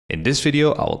In this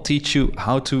video, I will teach you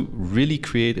how to really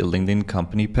create a LinkedIn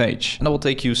company page. And I will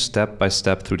take you step by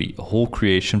step through the whole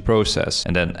creation process.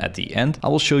 And then at the end, I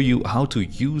will show you how to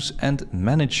use and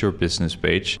manage your business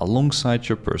page alongside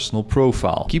your personal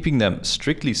profile, keeping them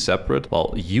strictly separate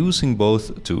while using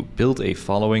both to build a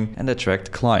following and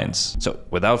attract clients. So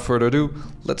without further ado,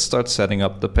 let's start setting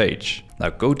up the page.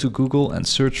 Now go to Google and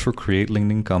search for Create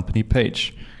LinkedIn Company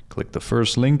Page. Click the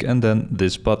first link and then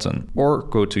this button, or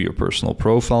go to your personal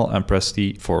profile and press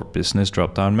the For Business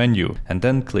drop-down menu and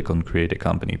then click on Create a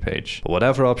Company Page. But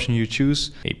whatever option you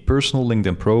choose, a personal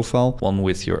LinkedIn profile, one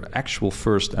with your actual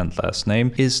first and last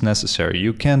name, is necessary.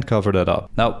 You can't cover that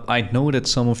up. Now, I know that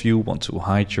some of you want to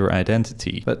hide your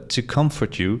identity, but to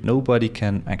comfort you, nobody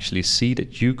can actually see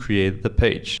that you created the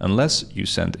page unless you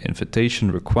send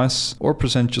invitation requests or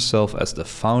present yourself as the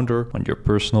founder on your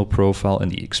personal profile in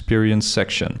the Experience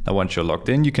section. Now, once you're logged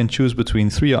in, you can choose between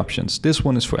three options. This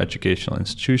one is for educational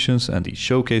institutions, and the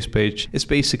showcase page is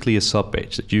basically a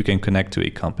sub-page that you can connect to a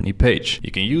company page.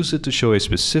 You can use it to show a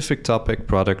specific topic,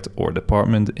 product, or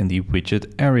department in the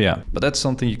widget area. But that's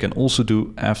something you can also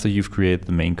do after you've created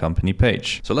the main company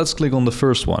page. So let's click on the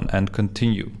first one and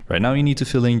continue. Right now you need to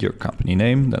fill in your company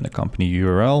name, then the company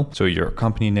URL. So your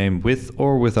company name with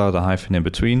or without a hyphen in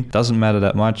between. Doesn't matter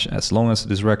that much as long as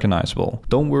it is recognizable.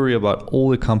 Don't worry about all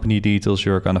the company details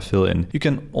you're going to fill in. You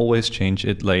can always change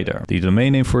it later. The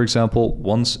domain name, for example,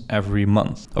 once every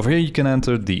month. Over here you can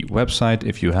enter the website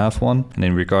if you have one. And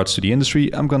in regards to the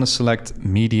industry, I'm going to select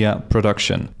media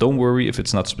production. Don't worry if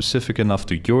it's not specific enough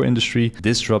to your industry.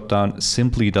 This dropdown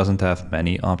simply doesn't have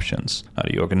many options. Now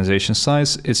the organization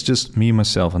size, it's just me,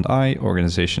 myself and I.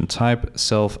 Organization type,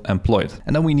 self-employed.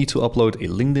 And then we need to upload a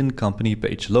LinkedIn company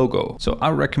page logo. So I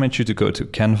recommend you to go to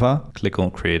Canva, click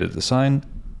on Create a Design,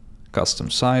 Custom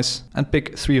Size, and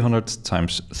pick 300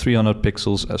 times 300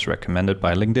 pixels as recommended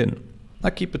by LinkedIn.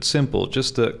 Now keep it simple,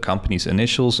 just the company's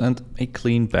initials and a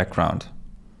clean background.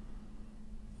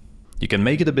 You can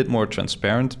make it a bit more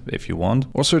transparent if you want,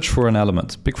 or search for an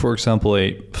element. Pick, for example,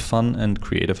 a fun and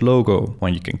creative logo,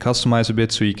 one you can customize a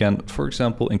bit so you can, for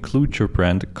example, include your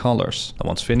brand colors. And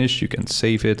once finished, you can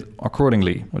save it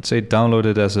accordingly. Let's say download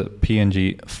it as a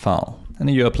PNG file, and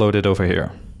then you upload it over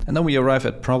here. And then we arrive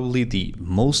at probably the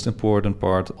most important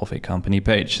part of a company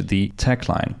page, the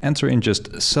tagline. Enter in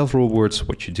just several words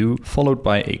what you do, followed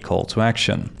by a call to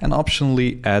action. And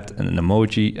optionally add an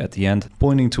emoji at the end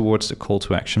pointing towards the call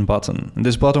to action button. And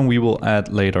this button we will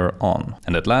add later on.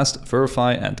 And at last,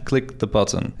 verify and click the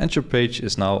button. And your page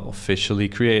is now officially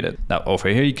created. Now over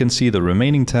here you can see the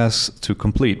remaining tasks to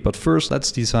complete. But first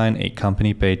let's design a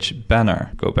company page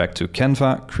banner. Go back to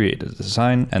Canva, create a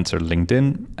design, enter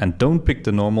LinkedIn, and don't pick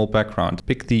the normal background.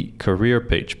 Pick the career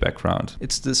page background.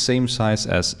 It's the same size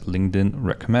as LinkedIn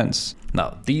recommends.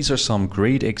 Now, these are some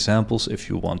great examples if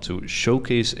you want to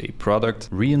showcase a product,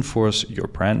 reinforce your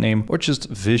brand name, or just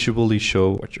visually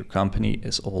show what your company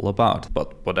is all about.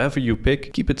 But whatever you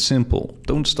pick, keep it simple.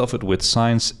 Don't stuff it with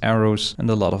signs, arrows, and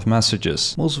a lot of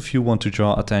messages. Most of you want to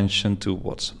draw attention to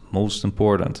what's most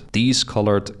important. These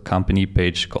colored company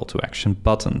page call to action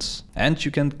buttons. And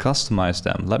you can customize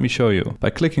them. Let me show you. By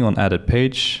clicking on Edit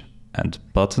Page and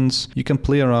Buttons, you can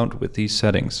play around with these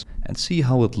settings and see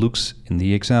how it looks in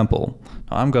the example.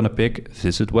 Now I'm gonna pick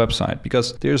Visit Website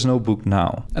because there's no book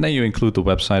now. And then you include the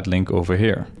website link over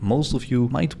here. Most of you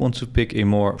might want to pick a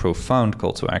more profound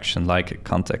call to action like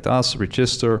Contact Us,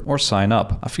 Register, or Sign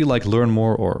Up. I feel like Learn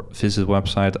More or Visit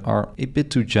Website are a bit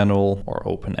too general or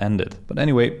open-ended. But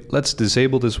anyway, let's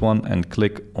disable this one and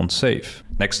click on Save.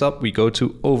 Next up, we go to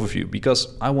Overview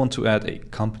because I want to add a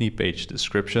company page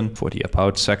description for the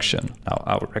About section. Now,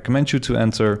 I would recommend you to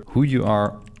enter who you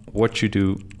are, what you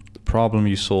do, the problem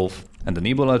you solve, and an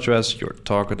email address your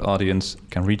target audience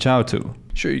can reach out to.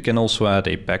 Sure, you can also add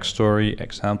a backstory,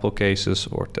 example cases,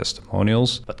 or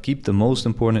testimonials, but keep the most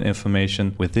important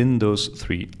information within those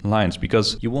 3 lines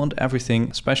because you want everything,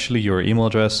 especially your email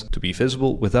address, to be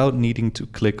visible without needing to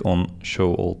click on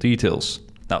Show All Details.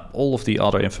 Now, all of the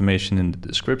other information in the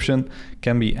description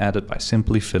can be added by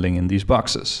simply filling in these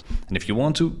boxes. And if you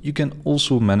want to, you can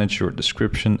also manage your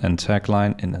description and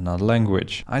tagline in another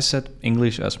language. I set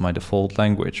English as my default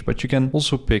language, but you can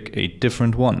also pick a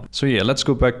different one. So yeah, let's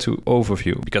go back to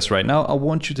Overview, because right now I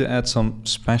want you to add some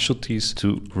specialties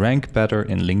to rank better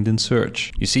in LinkedIn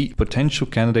search. You see, potential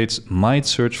candidates might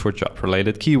search for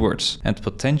job-related keywords, and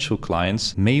potential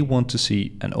clients may want to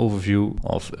see an overview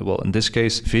of, well, in this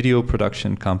case, video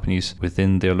production companies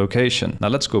within their location. Now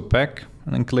let's go back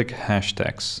and then click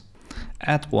hashtags.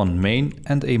 Add one main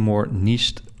and a more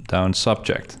niched down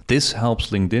subject. This helps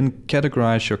LinkedIn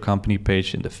categorize your company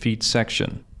page in the feed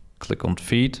section. Click on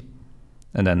feed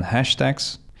and then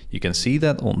hashtags. you can see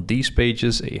that on these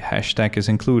pages a hashtag is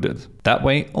included. That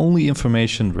way, only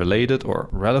information related or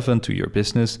relevant to your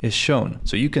business is shown,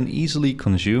 so you can easily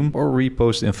consume or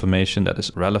repost information that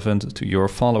is relevant to your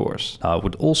followers. Now, I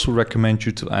would also recommend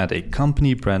you to add a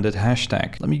company branded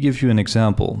hashtag. Let me give you an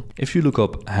example. If you look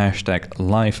up hashtag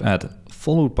live ad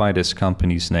followed by this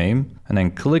company's name and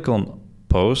then click on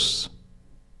posts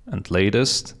and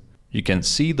latest, you can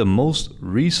see the most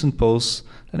recent posts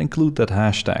that include that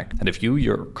hashtag. And if you,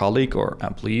 your colleague or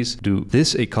employees do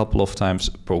this a couple of times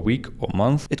per week or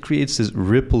month, it creates this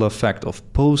ripple effect of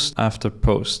post after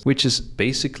post, which is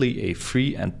basically a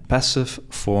free and passive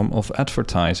form of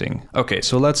advertising. Okay,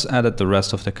 so let's edit the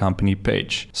rest of the company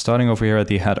page. Starting over here at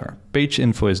the header. Page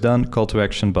info is done, call to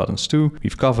action buttons too.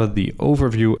 We've covered the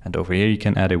overview, and over here you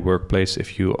can add a workplace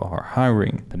if you are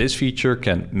hiring. And this feature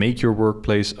can make your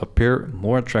workplace appear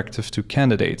more attractive to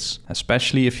candidates,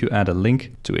 especially if you add a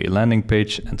link to a landing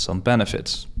page and some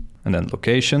benefits. And then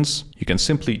locations, you can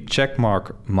simply check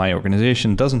mark my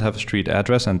organization doesn't have a street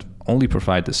address and only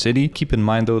provide the city. Keep in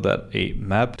mind though that a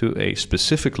map to a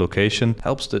specific location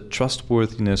helps the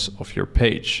trustworthiness of your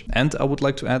page. And I would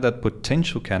like to add that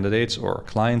potential candidates or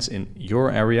clients in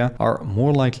your area are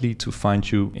more likely to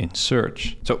find you in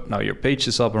search. So now your page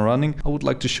is up and running, I would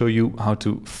like to show you how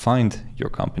to find your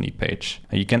company page.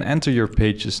 And you can enter your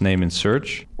page's name in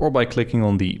search or by clicking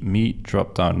on the Me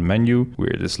drop-down menu where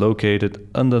it is located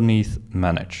underneath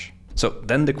Manage. So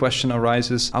then the question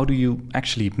arises, how do you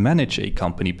actually manage a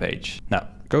company page? Now,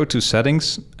 go to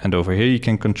settings and over here you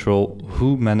can control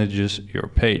who manages your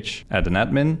page. Add an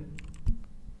admin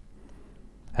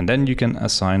and then you can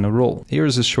assign a role. Here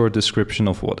is a short description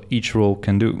of what each role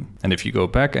can do. And if you go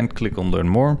back and click on learn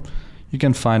more, you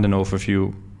can find an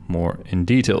overview more in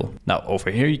detail. Now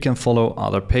over here you can follow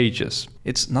other pages.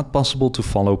 It's not possible to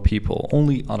follow people,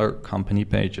 only other company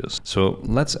pages. So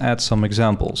let's add some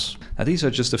examples. Now these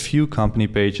are just a few company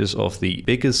pages of the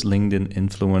biggest LinkedIn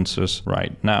influencers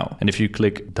right now. And if you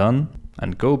click done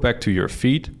and go back to your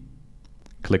feed,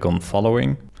 click on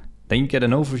following, then you get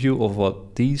an overview of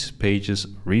what these pages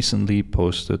recently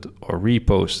posted or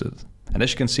reposted. And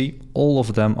as you can see, all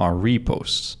of them are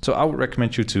reposts. So I would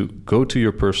recommend you to go to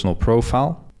your personal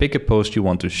profile, pick a post you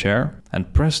want to share,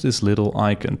 and press this little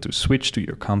icon to switch to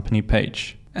your company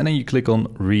page. And then you click on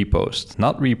repost,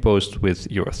 not repost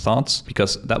with your thoughts,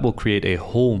 because that will create a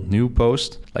whole new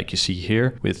post, like you see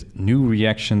here, with new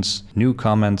reactions, new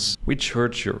comments, which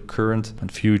hurts your current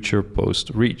and future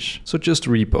post reach. So just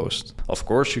repost. Of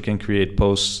course, you can create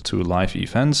posts to live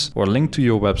events or link to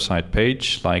your website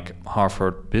page like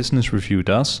Harvard Business Review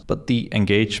does, but the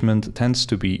engagement tends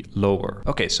to be lower.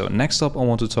 Okay, so next up I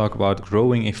want to talk about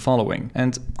growing a following.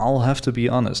 And I'll have to be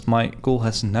honest, my goal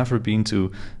has never been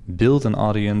to build an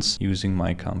audience using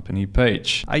my company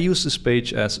page. I use this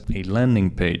page as a landing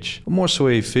page, more so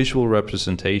a visual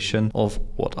representation of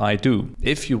what I do.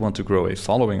 If you want to grow a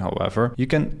following, however, you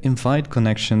can invite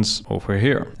connections over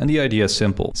here. And the idea is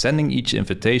simple. Sending each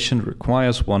invitation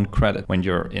requires 1 credit. When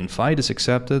your invite is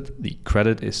accepted, the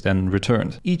credit is then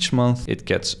returned. Each month it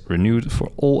gets renewed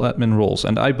for all admin roles,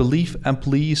 and I believe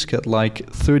employees get like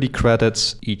 30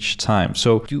 credits each time.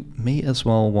 So you may as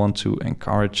well want to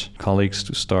encourage colleagues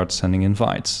to start sending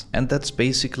invites. And that's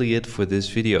basically it for this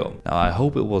video. Now I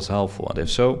hope it was helpful, and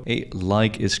if so, a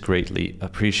like is greatly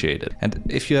appreciated. And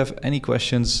if you have any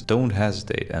questions, don't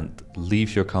hesitate and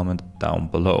leave your comment down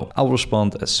below. I'll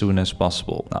respond as soon as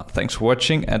possible. Now thanks for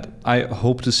watching, and I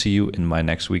hope to see you in my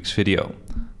next week's video.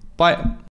 Bye!